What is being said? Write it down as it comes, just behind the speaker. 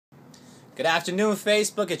Good afternoon,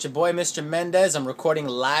 Facebook. It's your boy, Mr. Mendez. I'm recording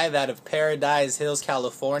live out of Paradise Hills,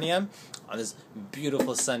 California on this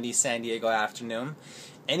beautiful Sunday San Diego afternoon.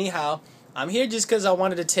 Anyhow, I'm here just because I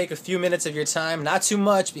wanted to take a few minutes of your time. Not too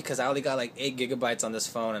much because I only got like 8 gigabytes on this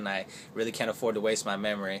phone and I really can't afford to waste my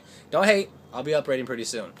memory. Don't hate. I'll be upgrading pretty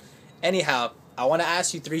soon. Anyhow, I want to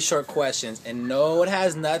ask you 3 short questions, and no, it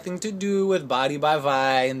has nothing to do with Body by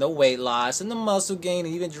Vi and the weight loss and the muscle gain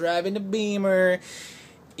and even driving the Beamer.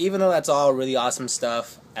 Even though that's all really awesome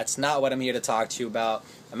stuff, that's not what I'm here to talk to you about.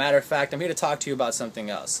 As a matter of fact, I'm here to talk to you about something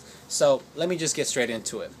else. So let me just get straight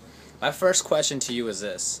into it. My first question to you is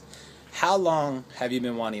this. How long have you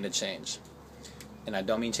been wanting to change? And I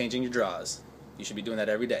don't mean changing your drawers. You should be doing that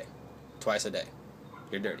every day. Twice a day.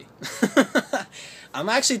 You're dirty. I'm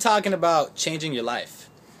actually talking about changing your life.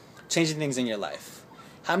 Changing things in your life.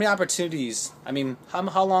 How many opportunities,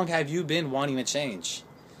 how long have you been wanting to change?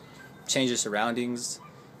 Change your surroundings,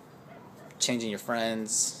 changing your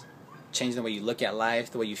friends, changing the way you look at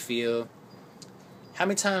life, the way you feel. How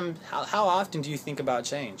often do you think about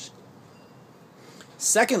change?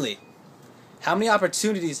 Secondly, how many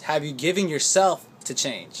opportunities have you given yourself to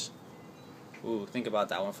change? Ooh, think about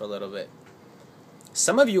that one for a little bit.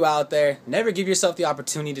 Some of you out there never give yourself the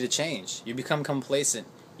opportunity to change. You become complacent.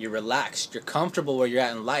 You're relaxed. You're comfortable where you're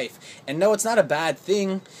at in life. And no, it's not a bad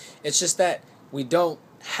thing. It's just that we don't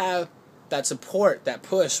have that support, that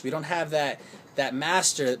push. We don't have that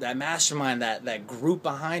mastermind, that group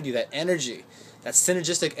behind you, that energy, that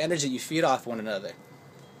synergistic energy you feed off one another.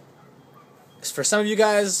 For some of you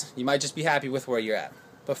guys, you might just be happy with where you're at.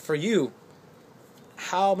 But for you,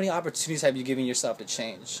 how many opportunities have you given yourself to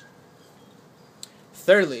change?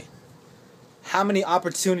 Thirdly, how many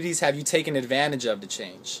opportunities have you taken advantage of to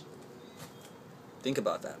change? Think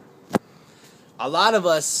about that. A lot of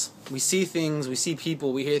us, we see things, we see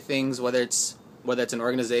people, we hear things, whether it's an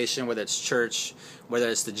organization, whether it's church, whether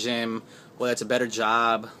it's the gym, whether it's a better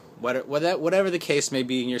job, whatever the case may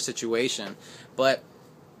be in your situation, but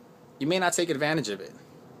you may not take advantage of it.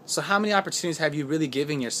 So how many opportunities have you really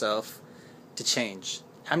given yourself to change?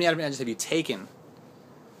 How many advantages have you taken?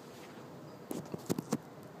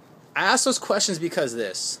 I ask those questions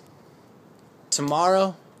because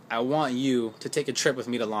tomorrow I want you to take a trip with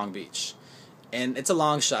me to Long Beach. And it's a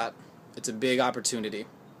long shot. It's a big opportunity.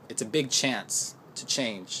 It's a big chance to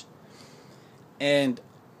change. And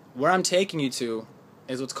where I'm taking you to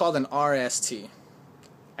is what's called an RST.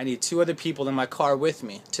 I need 2 other people in my car with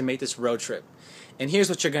me to make this road trip. And here's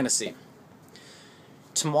what you're going to see.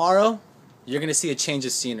 Tomorrow, you're going to see a change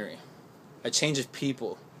of scenery, a change of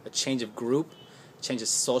people, a change of group, a change of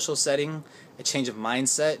social setting, a change of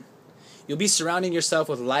mindset. You'll be surrounding yourself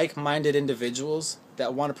with like-minded individuals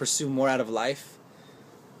that want to pursue more out of life,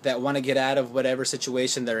 that want to get out of whatever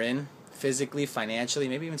situation they're in, physically, financially,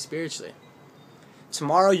 maybe even spiritually.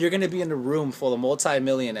 Tomorrow you're going to be in a room full of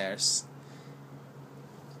multi-millionaires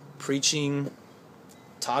preaching,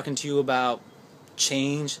 talking to you about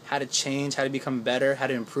change, how to become better, how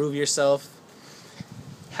to improve yourself.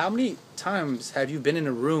 How many times have you been in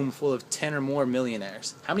a room full of 10 or more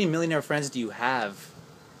millionaires? How many millionaire friends do you have?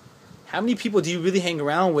 How many people do you really hang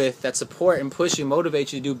around with that support and push you,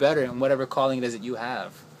 motivate you to do better in whatever calling it is that you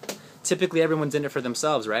have? Typically, everyone's in it for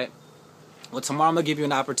themselves, right? Well, tomorrow I'm going to give you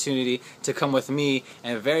an opportunity to come with me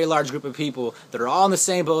and a very large group of people that are all in the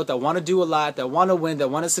same boat, that want to do a lot, that want to win, that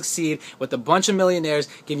want to succeed, with a bunch of millionaires,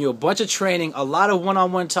 giving you a bunch of training, a lot of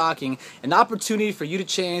one-on-one talking, an opportunity for you to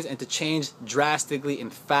change and to change drastically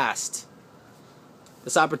and fast.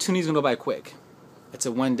 This opportunity is going to go by quick. It's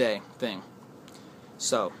a one-day thing.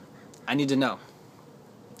 So, I need to know,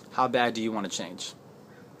 how bad do you want to change?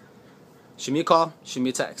 Shoot me a call, shoot me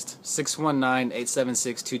a text,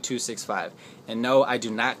 619-876-2265. And no, I do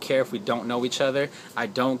not care if we don't know each other. I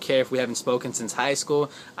don't care if we haven't spoken since high school.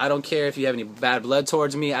 I don't care if you have any bad blood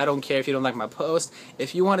towards me. I don't care if you don't like my post.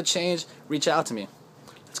 If you want to change, reach out to me.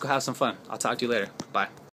 Let's go have some fun. I'll talk to you later. Bye.